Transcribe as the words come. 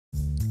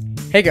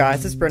Hey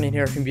guys, it's Brendan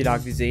here from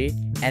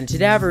Bodyguardz, and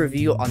today I have a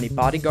review on the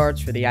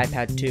Bodyguardz for the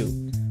iPad 2.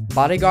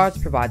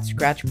 Bodyguardz provides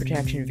scratch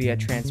protection via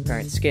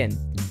transparent skin.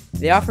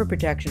 They offer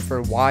protection for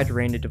a wide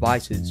range of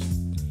devices.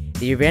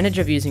 The advantage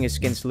of using a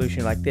skin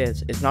solution like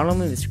this is not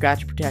only the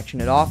scratch protection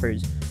it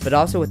offers, but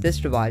also with this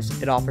device,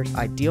 it offers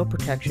ideal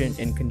protection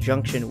in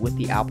conjunction with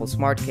the Apple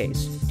Smart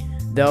Case,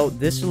 though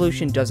this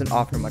solution doesn't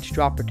offer much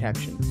drop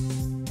protection.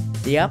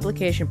 The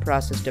application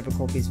process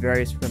difficulties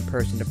varies from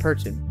person to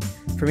person.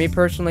 For me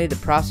personally, the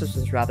process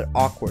was rather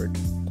awkward.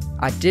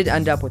 I did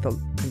end up with a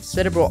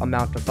considerable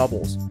amount of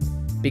bubbles.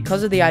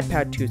 Because of the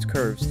iPad 2's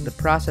curves, the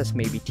process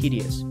may be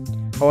tedious.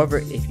 However,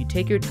 if you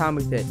take your time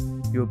with it,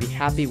 you will be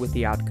happy with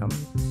the outcome.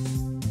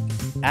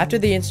 After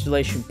the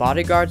installation,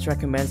 Bodyguardz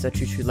recommends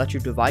that you should let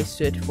your device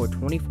sit for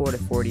 24 to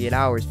 48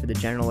 hours for the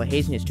general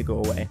haziness to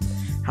go away.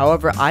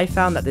 However, I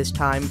found that this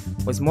time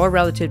was more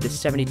relative to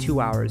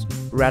 72 hours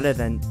rather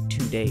than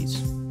 2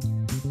 days.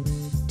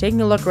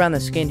 Taking a look around the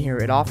skin here,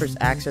 it offers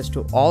access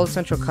to all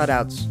essential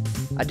cutouts.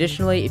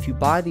 Additionally, if you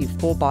buy the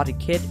full body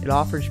kit, it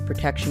offers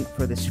protection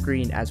for the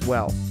screen as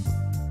well.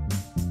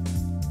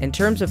 In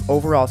terms of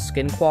overall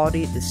skin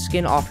quality, the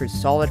skin offers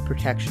solid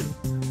protection,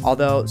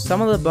 although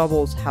some of the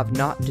bubbles have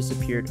not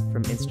disappeared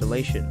from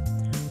installation,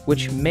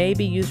 which may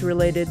be user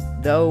related,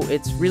 though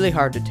it's really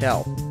hard to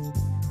tell.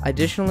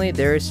 Additionally,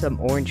 there is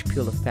some orange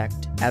peel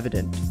effect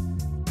evident.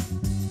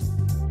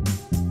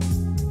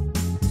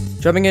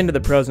 Jumping into the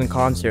pros and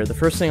cons here, the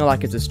first thing I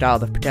like is the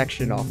style of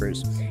protection it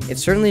offers.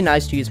 It's certainly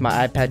nice to use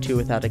my iPad 2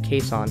 without a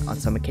case on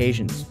some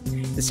occasions.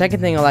 The second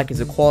thing I like is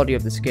the quality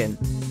of the skin.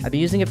 I've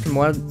been using it for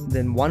more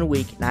than 1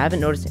 week and I haven't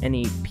noticed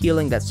any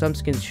peeling that some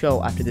skins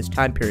show after this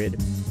time period.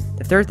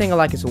 The third thing I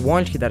like is the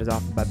warranty that is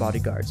offered by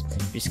Bodyguardz.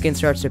 If your skin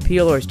starts to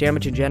peel or is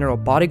damaged in general,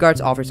 Bodyguardz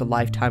offers a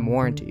lifetime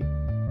warranty.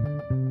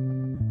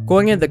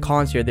 Going into the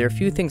cons here, there are a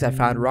few things I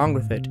found wrong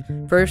with it.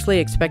 Firstly,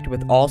 expected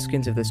with all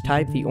skins of this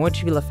type, the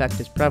orange peel effect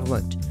is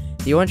prevalent.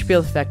 The orange peel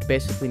effect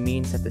basically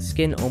means that the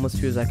skin almost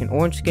feels like an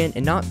orange skin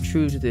and not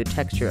true to the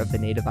texture of the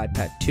native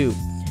iPad 2.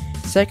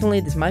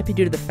 Secondly, this might be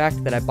due to the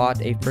fact that I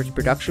bought a first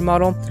production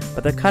model,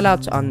 but the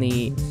cutouts on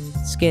the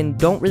skin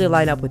don't really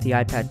line up with the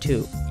iPad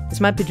 2.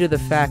 This might be due to the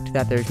fact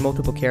that there's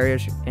multiple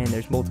carriers and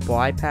there's multiple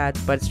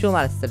iPads, but it's still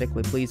not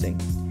aesthetically pleasing.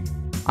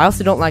 I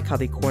also don't like how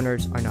the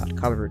corners are not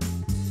covered.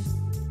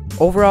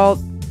 Overall,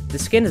 the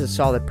skin is a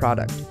solid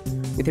product.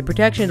 With the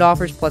protection it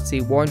offers plus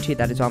the warranty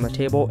that is on the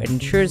table, it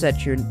ensures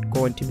that you're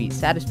going to be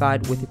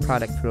satisfied with the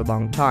product for a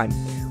long time.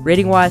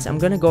 Rating wise, I'm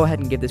going to go ahead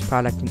and give this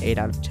product an 8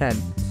 out of 10.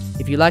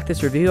 If you like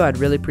this review, I'd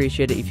really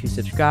appreciate it if you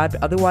subscribe.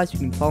 Otherwise, you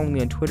can follow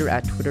me on Twitter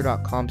at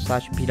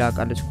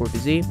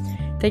twitter.com/bdog_vz.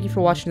 Thank you for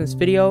watching this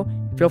video.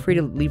 Feel free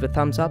to leave a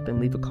thumbs up and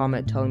leave a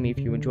comment telling me if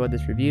you enjoyed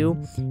this review.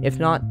 If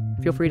not,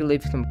 feel free to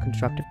leave some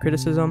constructive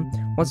criticism.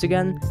 Once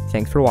again,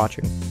 thanks for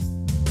watching.